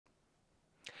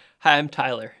Hi, I'm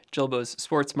Tyler, Julbo's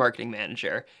sports marketing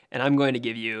manager, and I'm going to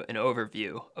give you an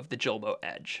overview of the Julbo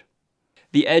Edge.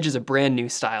 The Edge is a brand new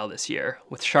style this year,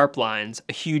 with sharp lines,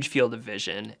 a huge field of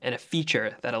vision, and a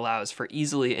feature that allows for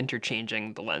easily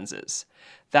interchanging the lenses.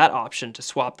 That option to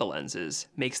swap the lenses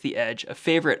makes the Edge a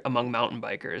favorite among mountain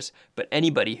bikers, but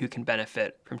anybody who can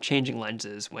benefit from changing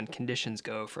lenses when conditions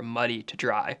go from muddy to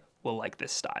dry will like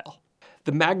this style.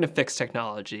 The MagnaFix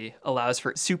technology allows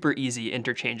for super easy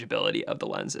interchangeability of the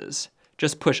lenses.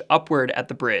 Just push upward at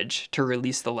the bridge to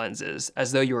release the lenses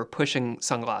as though you were pushing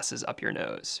sunglasses up your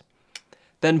nose.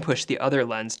 Then push the other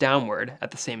lens downward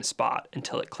at the same spot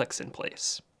until it clicks in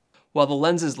place. While the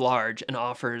lens is large and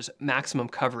offers maximum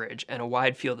coverage and a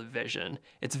wide field of vision,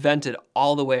 it's vented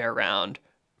all the way around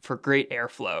for great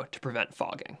airflow to prevent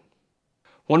fogging.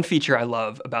 One feature I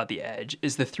love about the Edge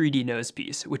is the 3D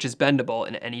nosepiece, which is bendable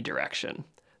in any direction.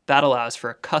 That allows for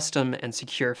a custom and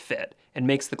secure fit and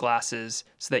makes the glasses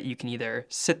so that you can either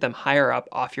sit them higher up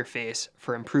off your face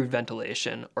for improved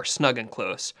ventilation or snug and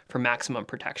close for maximum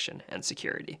protection and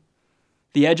security.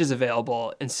 The Edge is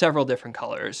available in several different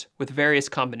colors with various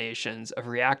combinations of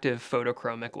reactive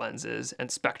photochromic lenses and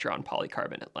Spectron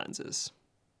polycarbonate lenses.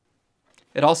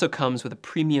 It also comes with a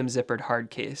premium zippered hard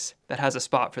case that has a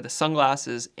spot for the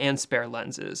sunglasses and spare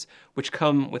lenses, which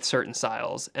come with certain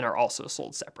styles and are also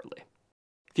sold separately.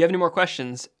 If you have any more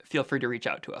questions, feel free to reach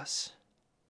out to us.